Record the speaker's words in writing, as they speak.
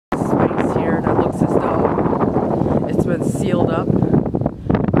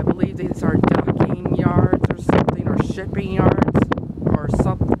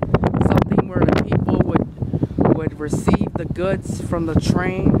goods from the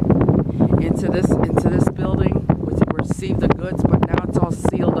train into this building to receive the goods, but now it's all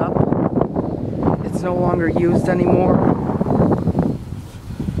sealed up. It's no longer used anymore.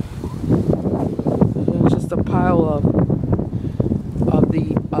 It's just a pile of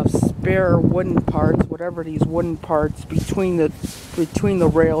spare wooden parts, whatever these wooden parts between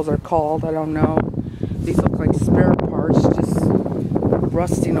the rails are called. I don't know. These look like spare parts, just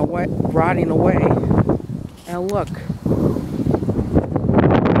rotting away. And look.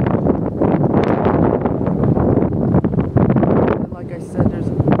 Like I said, there's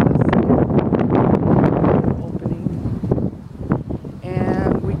a opening.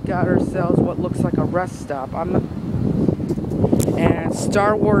 And we got ourselves what looks like a rest stop. And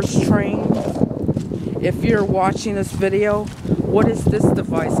Star Wars train. If you're watching this video, what is this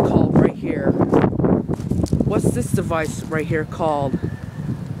device called right here? What's this device right here called?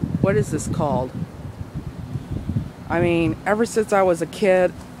 What is this called? I mean, ever since I was a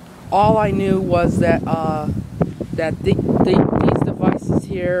kid, all I knew was that these devices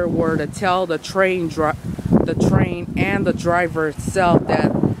here were to tell the train and the driver itself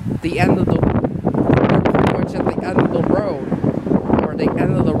that they're pretty much at the end of the road, or the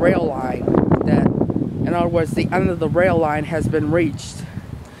end of the rail line. That, in other words, the end of the rail line has been reached.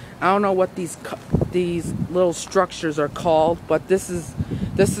 I don't know what these little structures are called, but this is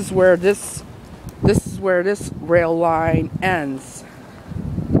where this rail line ends.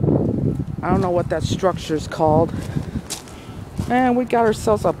 I don't know what that structure is called. And we got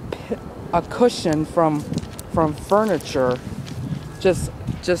ourselves a cushion from furniture, just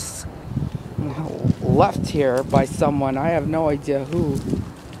left here by someone. I have no idea who.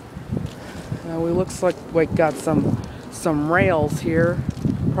 We looks like we got some rails here,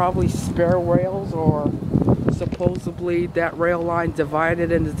 probably spare rails, or supposedly that rail line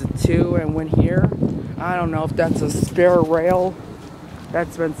divided into two and went here. I don't know if that's a spare rail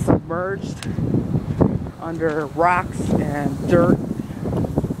that's been submerged under rocks and dirt.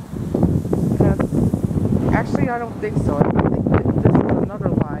 Actually, I don't think so. I think this is another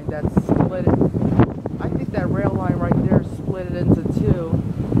line that's split it. I think that rail line right there split it into two,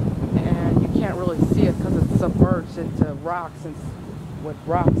 and you can't really see it because it's submerged into rocks and with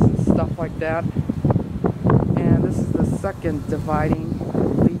rocks and stuff like that. And this is the second dividing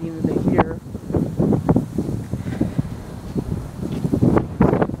leading into here.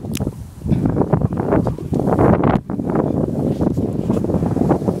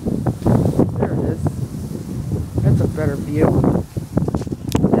 There it is. That's a better view.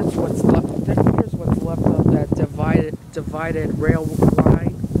 That's what's left. Here's what's left of that divided rail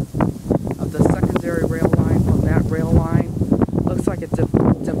line, of the secondary rail line from that rail line. Looks like it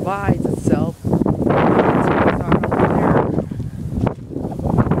divides itself.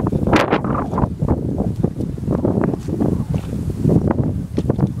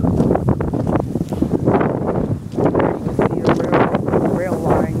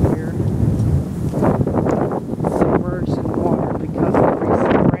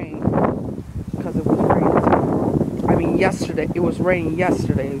 Yesterday, it was raining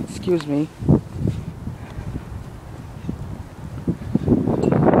yesterday, excuse me.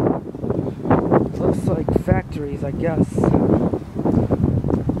 Looks like factories, I guess.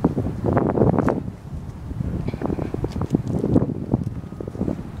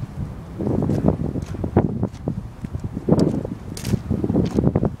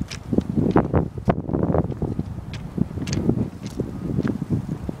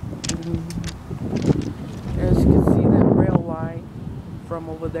 From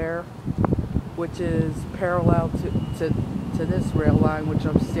over there, which is parallel to this rail line which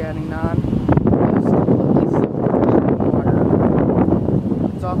I'm standing on.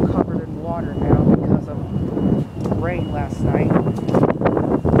 It's all covered in water now because of the rain last night. It's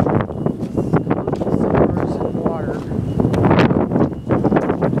submerged in water.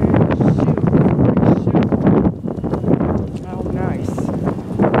 How nice.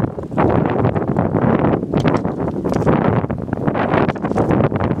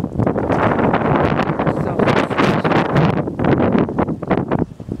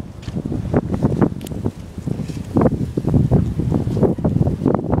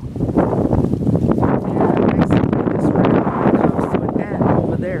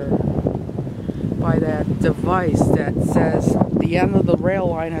 By that device that says the end of the rail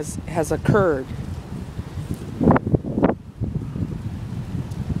line has occurred.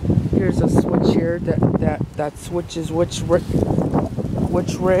 Here's a switch here that switches which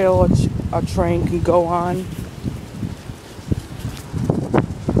rail a train can go on.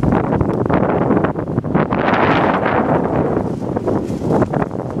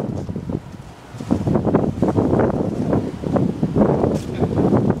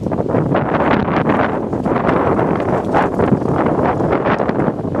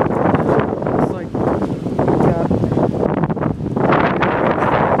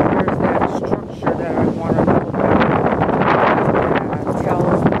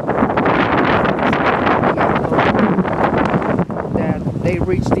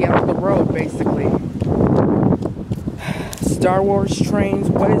 reached the end of the road, basically. Star Wars trains,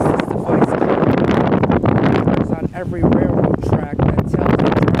 what is this device called? It's on every railroad track that tells the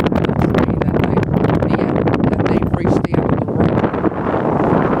driver of the train that they've reached the end of the road.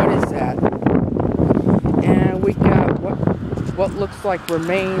 What is that? And we got what looks like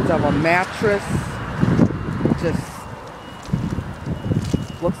remains of a mattress. Just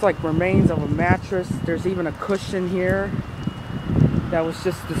looks like remains of a mattress. There's even a cushion here that was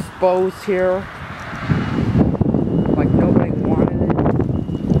just disposed here. Like nobody wanted it.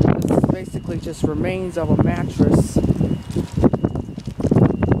 This is basically just remains of a mattress. You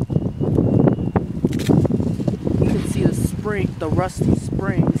can see the spring, the rusty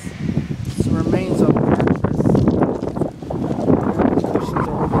springs. It's remains of a mattress. The cushions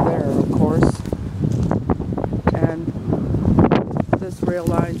are over there, of course. And this rail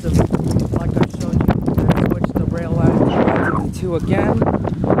lines of, like I showed you, switch the rail line into again.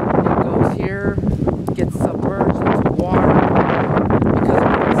 It goes here, gets submerged into water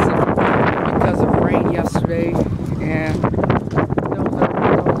because of rain yesterday, and those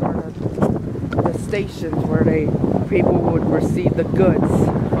are the stations where people would receive the goods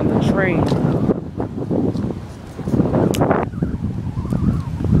from the train.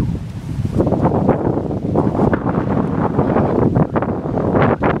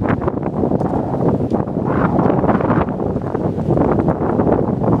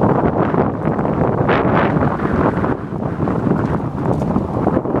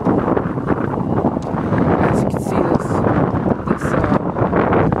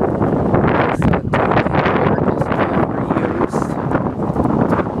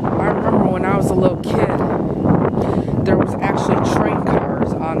 A little kid, there was actually train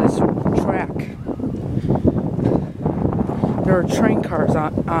cars on this track. There were train cars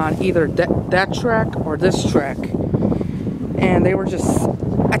on either that track or this track, and they were just,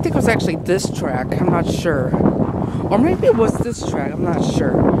 I think it was actually this track, I'm not sure, or maybe it was this track, I'm not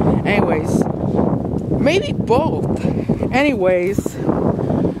sure. Anyways, maybe both. Anyways,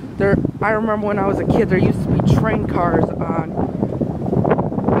 I remember when I was a kid, there used to be train cars on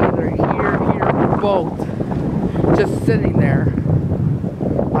both, just sitting there,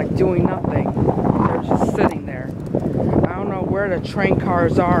 like doing nothing. They're just sitting there. I don't know where the train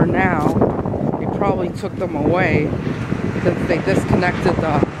cars are now. They probably took them away because they disconnected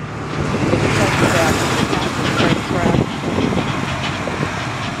the train track.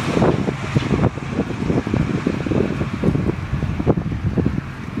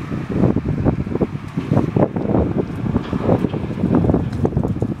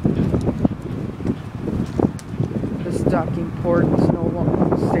 Docking port is no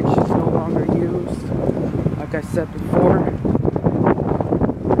longer, the station is no longer used, like I said before.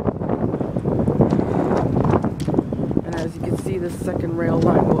 And as you can see, the second rail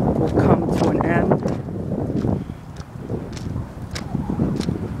line will come to an end.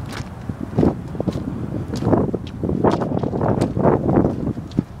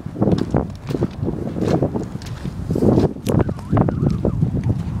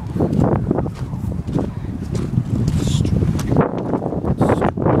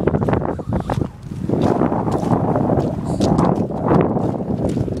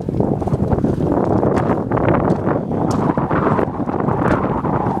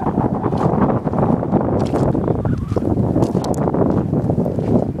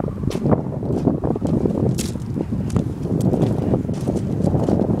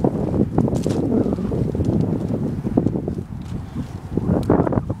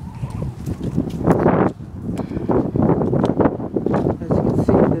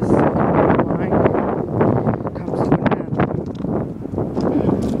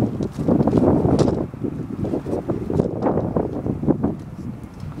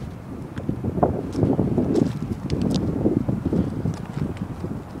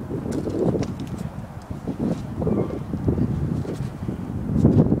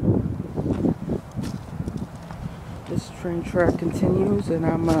 This train track continues, and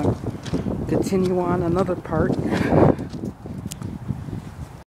I'm going to continue on another part.